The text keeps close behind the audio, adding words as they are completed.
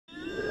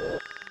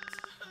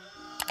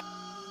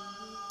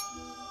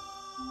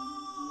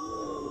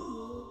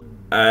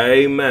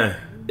Hey man,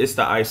 it's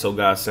the ISO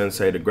God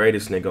Sensei, the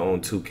greatest nigga on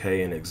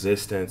 2K in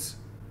existence.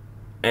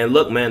 And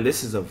look man,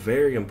 this is a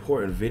very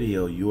important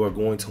video. You are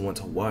going to want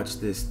to watch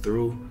this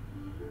through.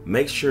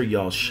 Make sure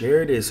y'all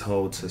share this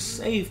hoe to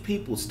save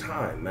people's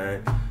time,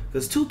 man.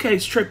 Because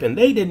 2K's tripping,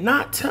 they did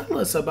not tell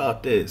us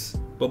about this.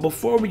 But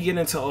before we get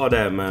into all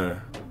that,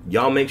 man,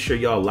 y'all make sure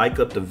y'all like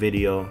up the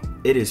video.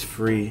 It is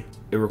free,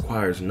 it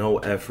requires no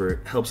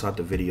effort, helps out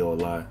the video a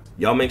lot.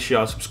 Y'all make sure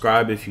y'all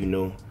subscribe if you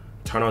new.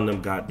 Turn on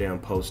them goddamn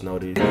post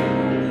notices.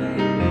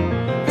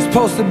 It's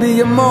supposed to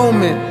be a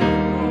moment.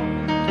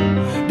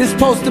 This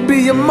supposed to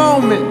be a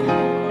moment.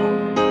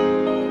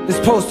 It's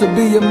supposed to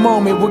be a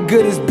moment. What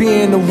good is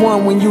being the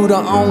one when you the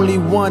only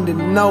one that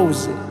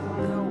knows it?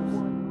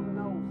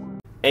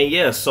 And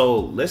yeah, so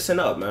listen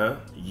up, man.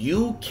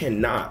 You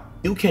cannot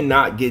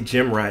get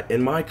gym rat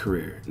in my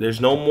career.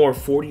 There's no more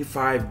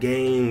 45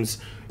 games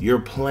you're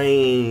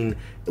playing,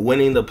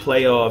 winning the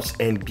playoffs,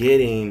 and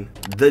getting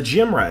the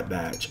gym rat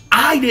badge.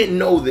 I didn't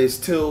know this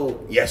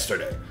till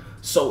yesterday.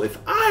 So if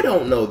I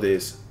don't know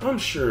this, I'm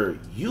sure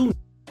you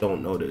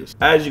don't know this.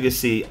 As you can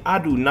see, I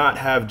do not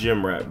have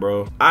gym rat,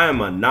 bro. I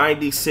am a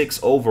 96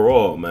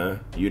 overall,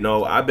 man. You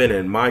know, I've been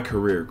in my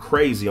career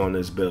crazy on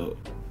this build.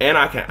 And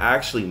I can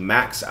actually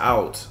max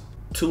out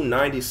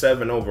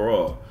 297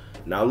 overall.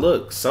 Now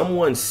look,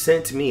 someone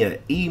sent me an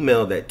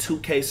email that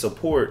 2K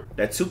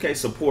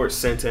support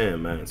sent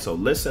in, man. So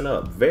listen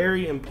up,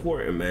 very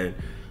important, man.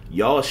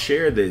 Y'all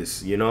share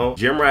this, you know.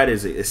 Gym rat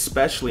is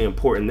especially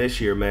important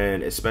this year,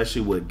 man,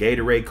 especially with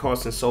Gatorade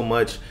costing so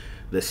much,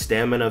 the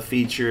stamina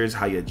features,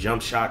 how your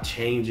jump shot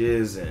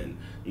changes, and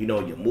you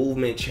know, your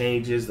movement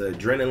changes, the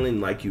adrenaline,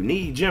 like you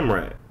need gym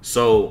rat.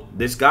 So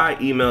this guy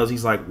emails,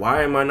 he's like,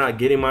 why am I not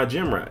getting my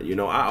gym rat? You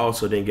know, I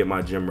also didn't get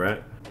my gym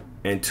rat.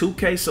 And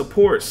 2K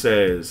support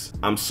says,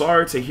 I'm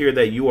sorry to hear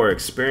that you are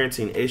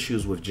experiencing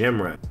issues with gym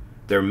rat.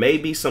 There may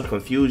be some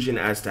confusion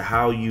as to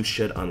how you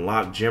should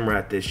unlock gym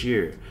rat this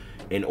year.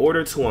 In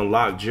order to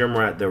unlock gym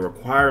rat, the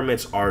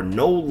requirements are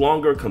no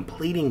longer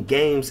completing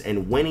games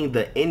and winning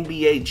the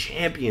NBA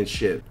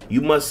championship.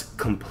 You must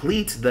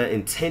complete the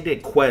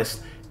intended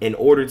quest in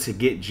order to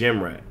get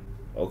gym rat.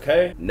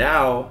 Okay?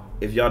 Now,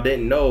 if y'all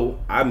didn't know,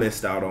 I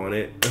missed out on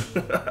it.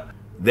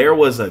 There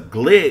was a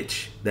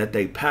glitch that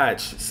they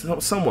patched.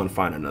 Someone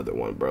find another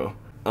one, bro.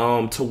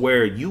 To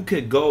where you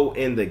could go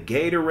in the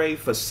Gatorade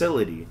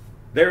facility.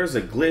 There's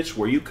a glitch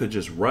where you could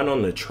just run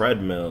on the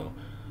treadmill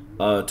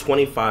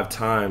 25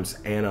 times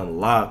and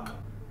unlock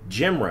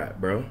gym rat,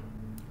 bro.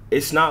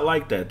 It's not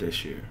like that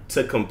this year.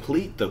 To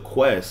complete the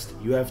quest,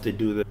 you have to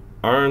do the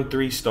earn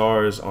 3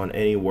 stars on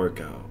any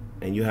workout,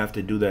 and you have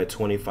to do that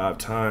 25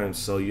 times.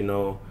 So you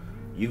know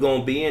you're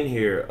gonna be in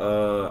here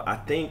I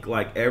think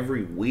like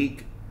every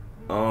week.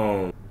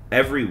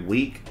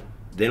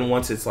 Then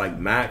once it's like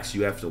max,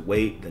 you have to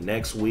wait the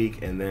next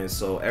week, and then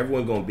so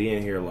everyone gonna be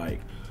in here like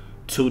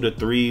 2 to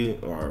 3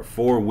 or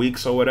 4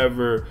 weeks or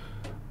whatever.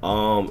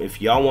 If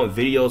y'all want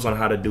videos on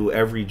how to do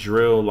every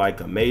drill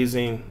like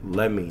amazing,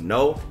 let me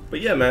know.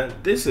 But yeah, man,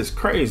 this is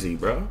crazy,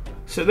 bro.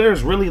 So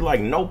there's really like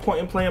no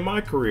point in playing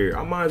my career.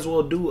 I might as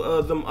well do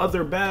them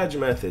other badge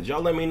methods.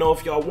 Y'all let me know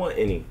if y'all want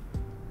any.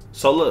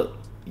 So look,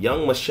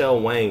 young Michelle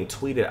Wayne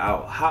tweeted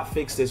out,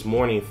 hotfix this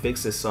morning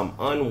fixes some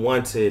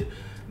unwanted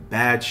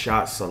bad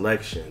shot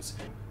selections.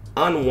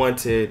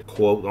 Unwanted,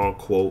 quote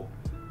unquote,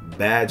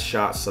 bad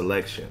shot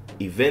selection.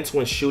 Events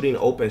when shooting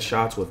open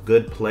shots with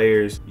good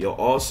players. You'll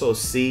also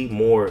see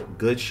more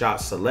good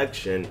shot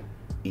selection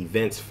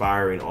events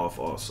firing off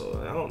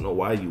also. I don't know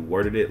why you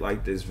worded it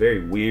like this,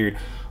 very weird.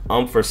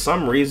 For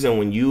some reason,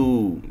 when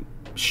you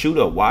shoot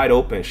a wide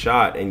open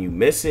shot and you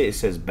miss it, it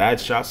says bad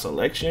shot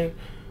selection.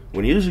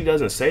 When it usually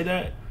doesn't say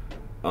that.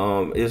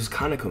 It's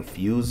kind of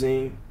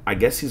confusing. I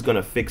guess he's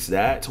gonna fix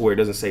that to where it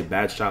doesn't say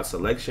bad shot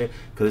selection,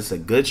 because it's a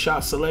good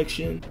shot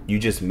selection. You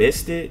just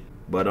missed it.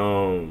 But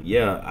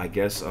yeah, I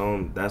guess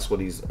that's what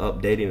he's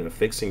updating and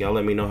fixing. Y'all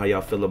let me know how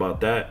y'all feel about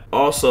that.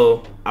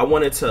 Also, I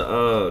wanted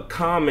to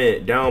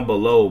comment down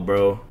below,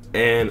 bro,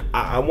 and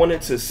I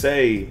wanted to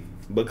say,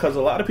 because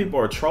a lot of people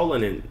are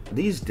trolling, and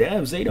these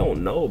devs, they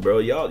don't know, bro.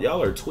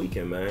 Y'all are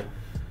tweaking, man.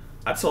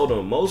 I told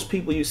them, most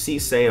people you see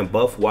saying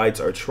buff whites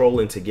are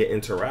trolling to get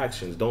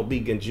interactions. Don't be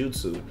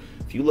genjutsu.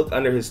 If you look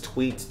under his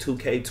tweets,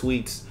 2K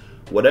tweets,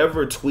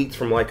 whatever tweets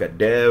from like a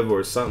dev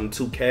or something,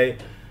 2K,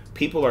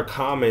 people are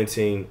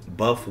commenting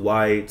buff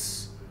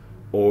whites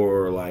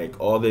or like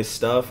all this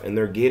stuff, and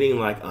they're getting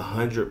like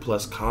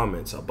 100+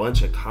 comments, a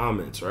bunch of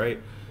comments, right?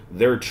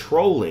 They're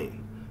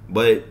trolling,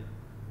 but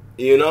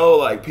you know,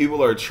 like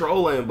people are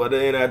trolling, but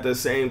then at the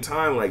same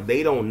time, like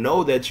they don't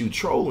know that you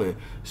trolling.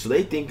 So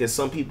they think that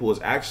some people is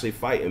actually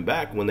fighting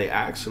back when they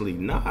actually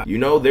not. You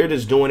know, they're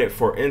just doing it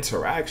for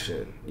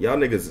interaction. Y'all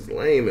niggas is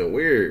lame and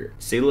weird.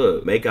 See,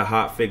 look, make a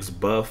hot fix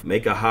buff.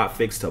 Make a hot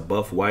fix to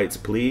buff whites,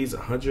 please.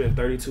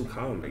 132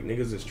 comments. Like,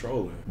 niggas is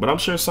trolling. But I'm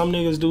sure some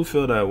niggas do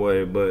feel that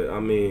way. But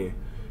I mean,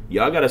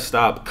 y'all gotta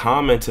stop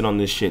commenting on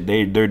this shit.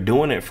 They're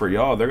doing it for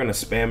y'all. They're gonna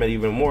spam it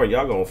even more.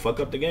 Y'all gonna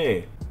fuck up the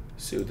game.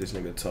 See what this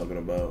nigga talking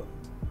about.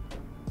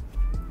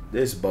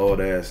 This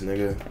bald ass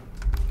nigga.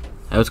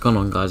 Hey, what's going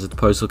on, guys? It's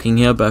Postal King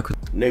here, back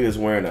with Niggas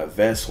wearing a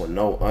vest with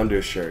no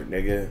undershirt,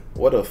 nigga.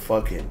 What a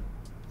fucking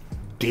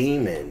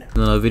demon.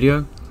 another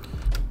video.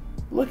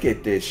 Look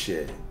at this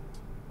shit.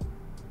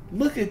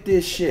 Look at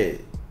this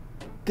shit.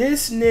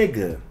 This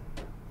nigga.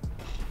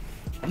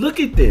 Look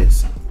at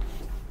this.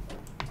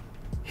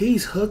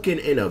 He's hooking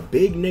in a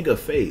big nigga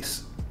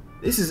face.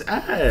 This is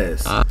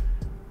ass.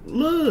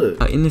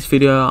 Look. In this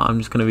video, I'm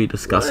just going to be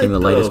discussing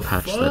What the latest the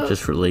patch fuck? that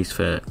just released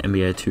for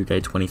NBA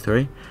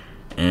 2K23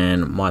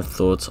 and my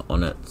thoughts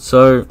on it.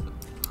 So,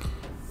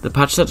 the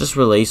patch that just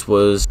released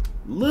was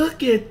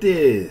Look at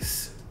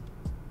this.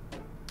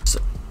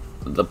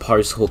 the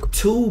post hook.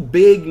 Two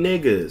big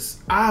niggas.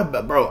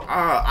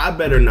 I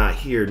better not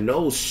hear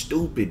no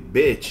stupid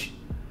bitch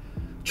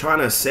trying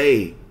to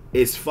say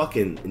it's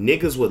fucking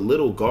niggas with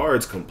little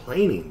guards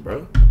complaining,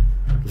 bro.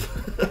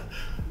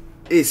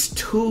 It's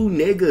two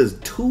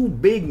niggas, two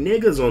big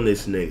niggas on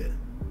this nigga.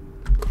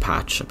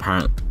 Patch,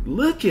 apparently.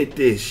 Look at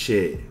this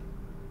shit.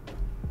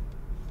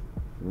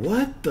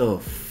 What the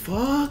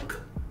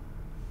fuck?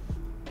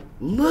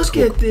 Look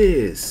at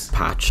this.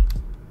 Patch,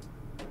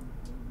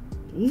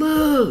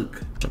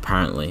 Look.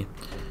 apparently.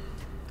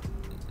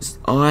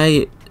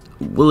 I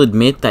will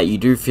admit that you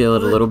do feel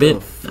it a What little the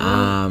bit.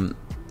 fuck?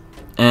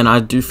 And I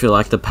do feel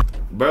like the patch.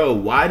 Bro,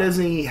 why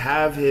doesn't he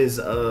have his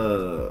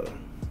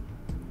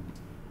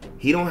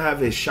he don't have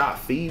his shot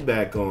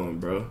feedback on,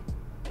 bro?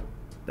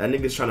 That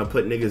nigga's trying to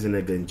put niggas in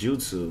a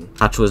genjutsu.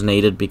 Patch was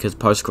needed because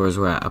post scorers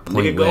were at a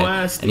point Nigga, go where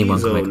ask anyone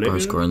Steezo, can make a nigga.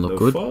 post score and look The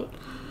good. fuck?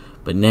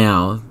 But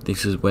now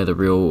this is where the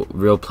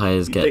real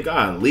players You get. think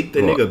I leaked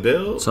the Well, nigga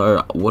bill?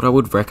 So what I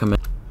would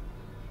recommend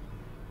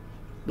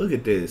Look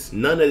at this.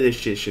 None of this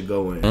shit should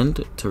go in.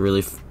 to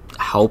really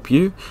help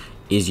you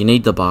is you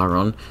need the bar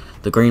on.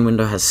 The green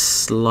window has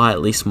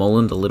slightly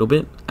smolened a little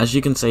bit. As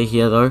you can see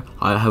here, though,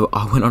 I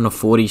went on a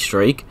 40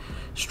 streak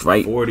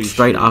straight 40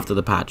 straight streak. after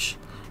the patch.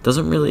 It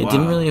didn't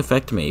really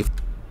affect me.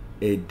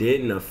 It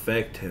didn't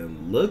affect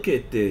him. Look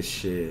at this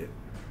shit.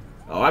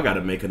 Oh, I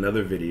gotta make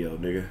another video,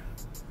 nigga.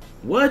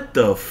 What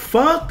the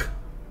fuck?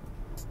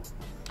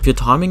 If your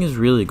timing is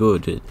really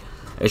good,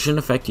 it shouldn't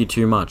affect you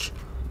too much.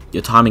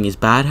 Your timing is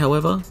bad,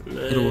 however,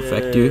 it'll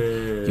affect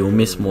you. You'll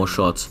miss more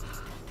shots,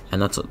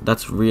 and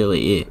that's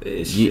really it.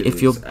 This If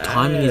shit your is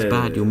timing is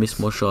bad, you'll miss ass.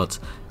 more shots.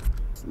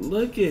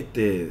 Look at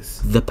this.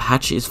 The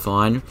patch is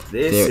fine.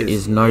 This There is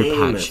is no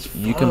lame patch. as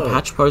You can fuck.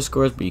 patch post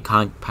scorers, but you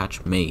can't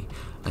patch me.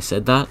 I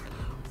said that.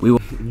 You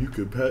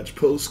can patch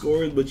post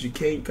scores, but you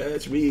can't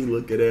patch me.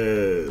 Look at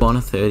that. On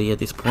a 30 at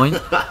this point.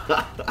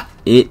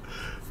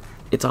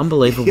 It's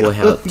unbelievable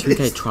how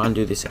 2K try and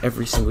do this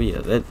every single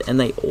year, and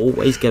they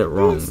always get it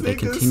wrong. This They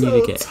nigga's continue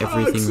so to get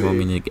everything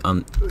wrong in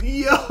the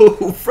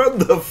Yo, from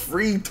the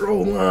free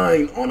throw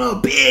line on a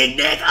big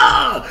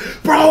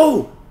nigga,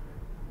 bro.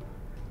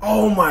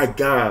 Oh my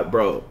god,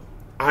 bro.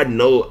 I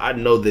know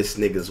this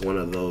nigga's one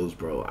of those,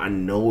 bro. I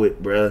know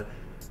it, bro.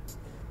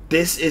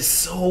 This is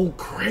so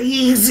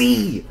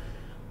crazy.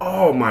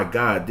 Oh my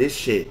god, this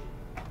shit.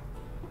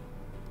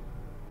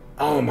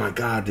 Oh my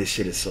god, this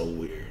shit is so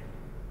weird.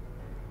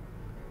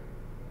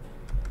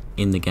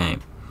 in the game.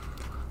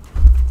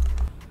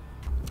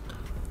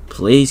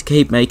 Please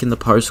keep making the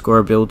post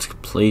scorer builds.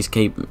 Please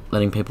keep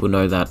letting people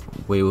know that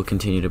we will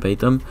continue to beat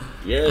them.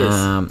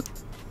 Yes.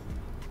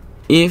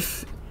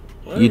 If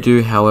you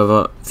do,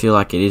 however, feel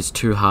like it is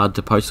too hard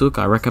to post look,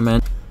 I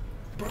recommend.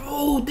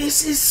 Bro,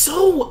 this is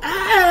so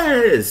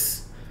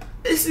ass.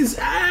 This is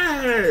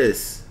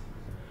ass.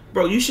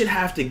 Bro, you should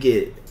have to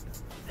get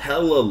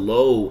hella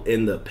low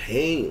in the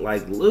paint.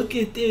 Like, look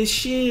at this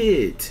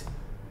shit.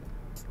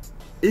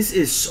 This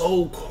is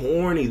so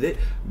corny.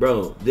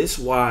 Bro, this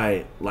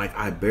why, like,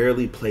 I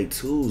barely play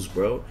twos,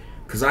 bro.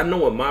 Because I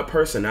know with my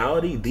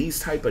personality, these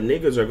type of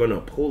niggas are going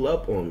to pull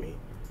up on me.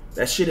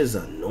 That shit is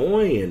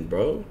annoying,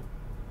 bro.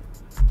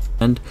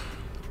 And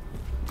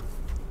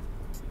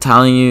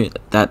telling you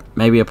that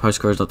maybe a post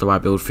score is not the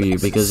right build for you,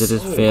 because it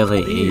is so fairly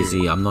weird.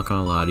 easy. I'm not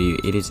gonna lie to you,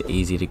 it is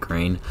easy to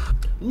green.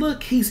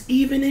 Look, he's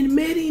even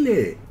admitting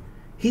it.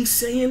 He's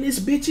saying this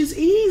bitch is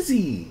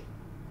easy.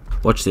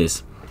 Watch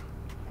this.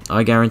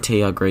 I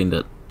guarantee I greened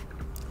it.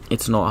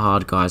 It's not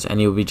hard, guys, and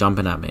he'll be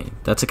jumping at me.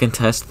 That's a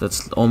contest.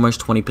 That's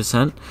almost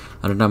 20%.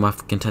 I don't know my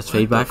contest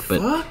feedback, What the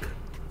but fuck?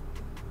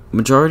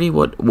 majority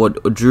what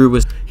Drew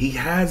was. He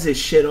has his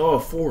shit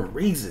off for a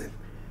reason.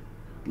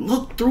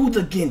 Look through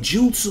the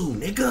genjutsu,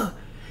 nigga.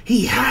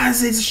 He has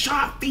his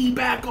shot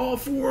feedback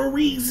off for a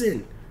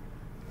reason.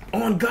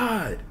 On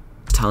God.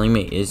 Telling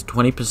me is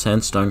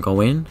 20% don't go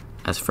in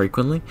as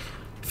frequently.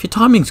 If your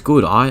timing's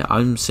good,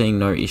 I'm seeing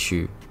no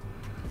issue.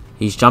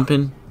 He's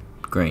jumping,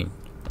 green.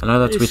 I know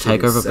that's This with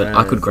shit is takeover, but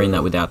I could sad, green bro.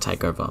 that without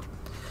takeover.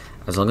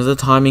 As long as the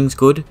timing's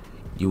good,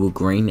 you will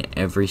green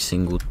every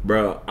single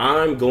Bro,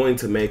 I'm going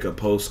to make a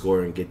post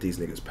score and get these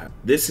niggas packed.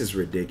 This is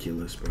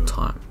ridiculous, bro.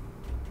 time.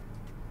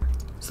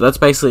 So that's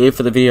basically it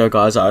for the video,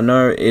 guys. I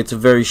know it's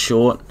very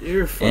short,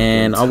 You're fucking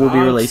and I will be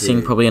releasing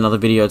toxic. probably another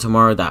video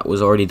tomorrow that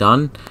was already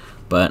done.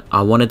 But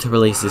I wanted to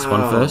release this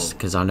one Wow. first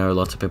because I know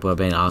lots of people have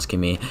been asking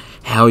me,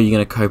 how are you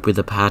going to cope with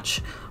the patch?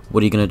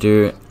 What are you going to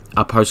do?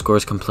 our post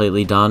scores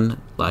completely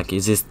done? Like,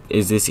 is this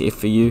it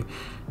for you?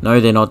 No,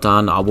 they're not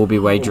done. I will be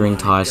wagering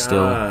ties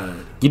still.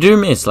 You do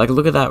miss. Like,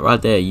 look at that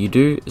right there. You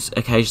do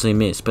occasionally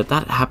miss, but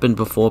that happened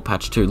before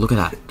patch 2. Look at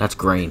that. That's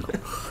green.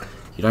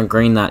 You don't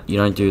green that. You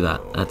don't do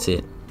that. That's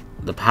it.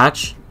 The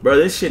patch, bro.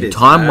 This shit is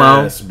time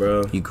ass,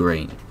 well, bro. you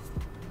green.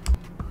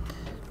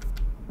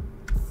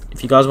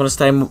 If you guys want to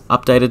stay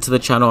updated to the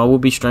channel, I will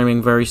be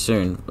streaming very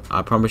soon.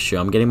 I promise you.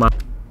 I'm getting my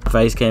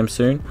face cam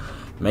soon.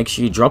 Make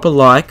sure you drop a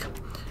like,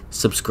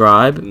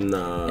 subscribe,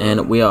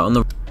 and we are on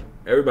the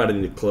everybody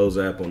need to close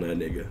app on that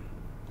nigga.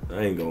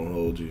 I ain't gonna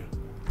hold you.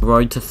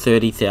 Road to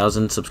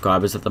 30,000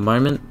 subscribers at the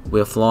moment.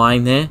 We're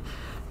flying there.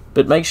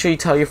 But make sure you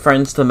tell your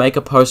friends to make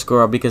a post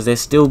score because they're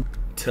still...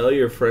 Tell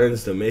your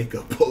friends to make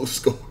a post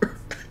score.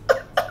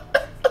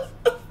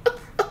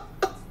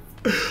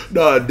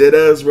 Nah,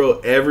 deadass, bro.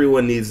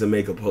 Everyone needs to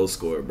make a post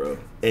score, bro.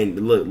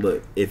 And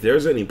look. If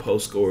there's any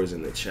post scores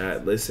in the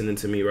chat listening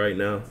to me right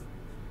now,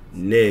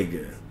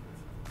 nigga,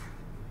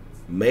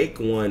 make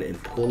one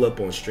and pull up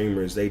on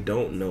streamers. They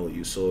don't know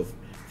you. So if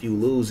you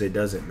lose, it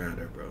doesn't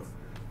matter, bro.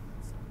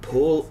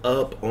 Pull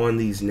up on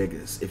these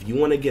niggas. If you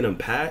want to get them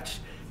patched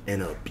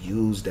and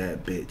abuse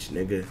that bitch,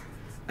 nigga.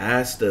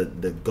 Ask the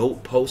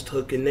goat post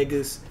hooking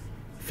niggas.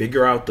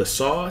 Figure out the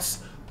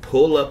sauce.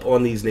 Pull up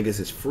on these niggas.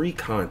 It's free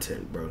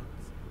content, bro.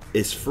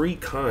 It's free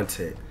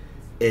content.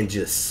 And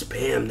just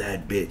spam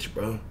that bitch,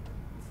 bro.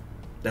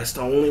 That's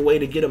the only way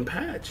to get them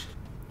patched.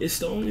 It's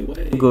the only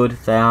way. Good.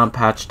 They aren't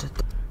patched.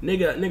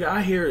 Nigga,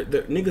 I hear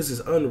the niggas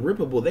is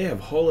unrippable. They have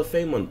Hall of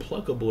Fame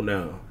unpluckable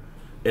now.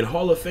 And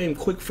Hall of Fame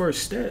quick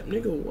first step.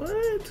 Nigga,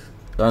 what?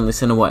 Don't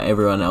listen to what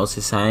everyone else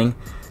is saying.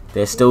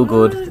 They're still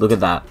good. Look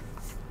at that.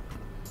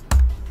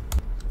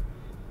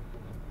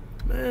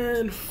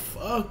 Man,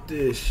 fuck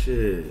this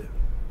shit.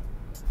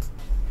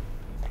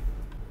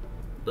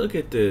 Look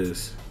at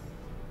this.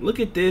 Look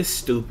at this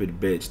stupid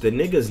bitch. The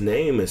nigga's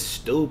name is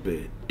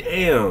stupid.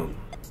 Damn.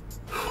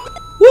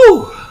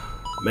 Woo!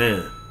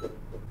 Man.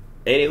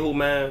 Anywho,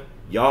 man.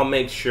 Y'all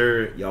make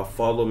sure y'all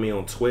follow me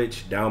on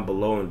Twitch down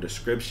below in the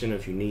description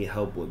if you need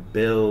help with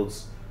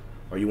builds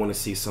or you want to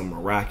see some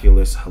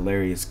miraculous,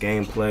 hilarious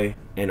gameplay.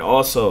 And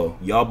also,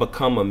 y'all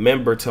become a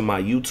member to my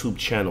YouTube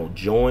channel.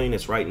 Join.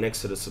 It's right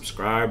next to the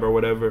subscribe or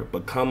whatever.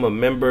 Become a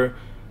member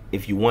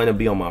if you want to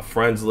be on my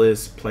friends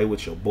list, play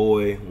with your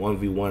boy,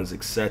 1v1s,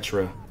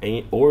 etc.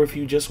 Or if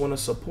you just want to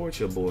support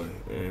your boy.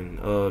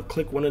 And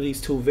click one of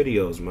these 2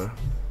 videos, man.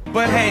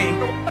 But hey,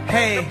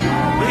 here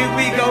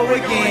we go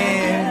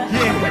again.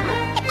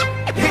 Yeah.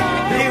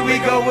 Here we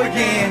go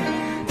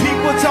again.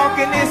 People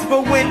talking this,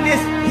 but when this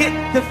hit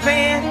the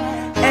fan,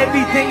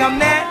 everything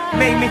I'm at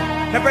made me.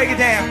 Now break it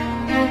down.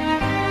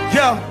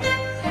 Yo,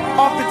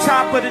 off the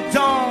top of the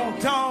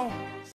dome.